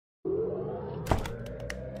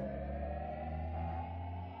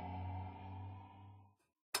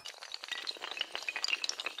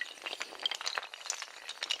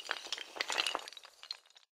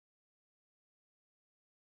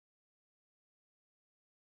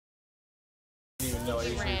No, I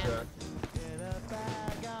usually track.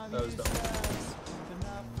 That was dumb.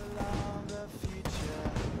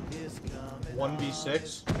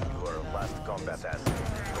 1v6. You are a last combat asset.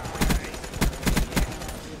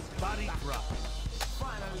 Body drop.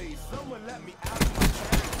 Finally, someone let me out of my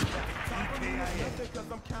trap.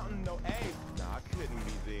 Because I'm counting no A's. Nah, I couldn't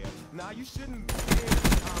be there. Nah, you shouldn't be there.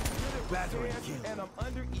 I'm good at battery, and I'm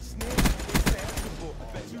under each snare. It's tangible.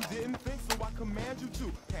 Bet you didn't think, so I command you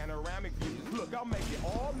to. Panoramic view. Look, I'll make it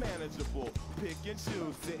all manageable. Pick and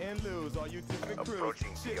choose, sit and lose. All you different crews.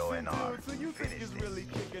 Approaching CONR. So you think it's really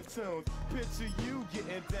kicking tunes. Picture you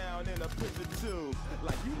getting down in a picture tube.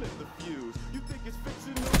 Like you lit the fuse. You think it's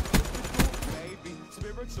fictional? Maybe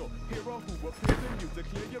spiritual hero who appears in you to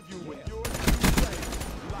clear your view when you're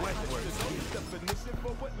life is the definition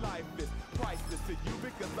for what life is. Priceless to you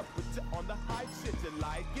because I put you on the hype shit. You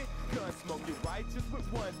like it? Gun smoke, you righteous with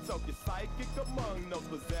one toke. You're psychic among those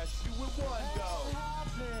possess you with one go.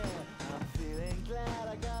 I'm feeling glad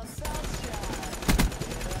I got sunshine.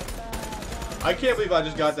 I can't believe I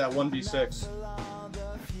just got that 1v6.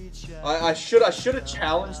 I should have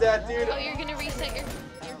challenged that, dude. Oh, you're gonna reset your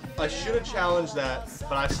I should have challenged that,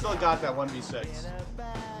 but I still got that 1v6.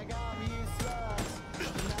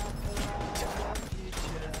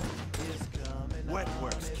 Wet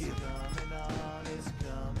works, kid.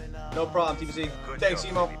 No problem, TBC. Thanks,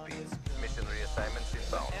 Emo. Mission reassignments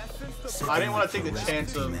inbound. I didn't want to take the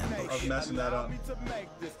chance of messing that up.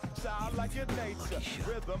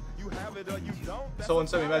 Someone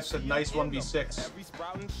sent me a message said nice 1v6.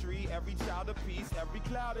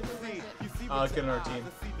 Get on our team.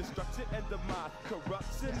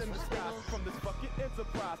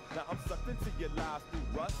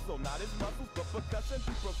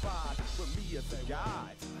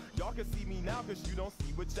 Y'all can see me now because you don't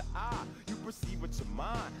see with your eye. You perceive with your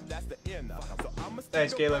mind. That's the inner. So I'm a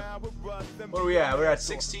Thanks, Caleb. What are we at? We're at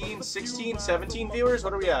 16, 17 viewers?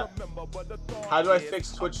 What are we at? How do I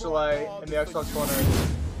fix Twitch delay in the Xbox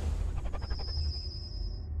One?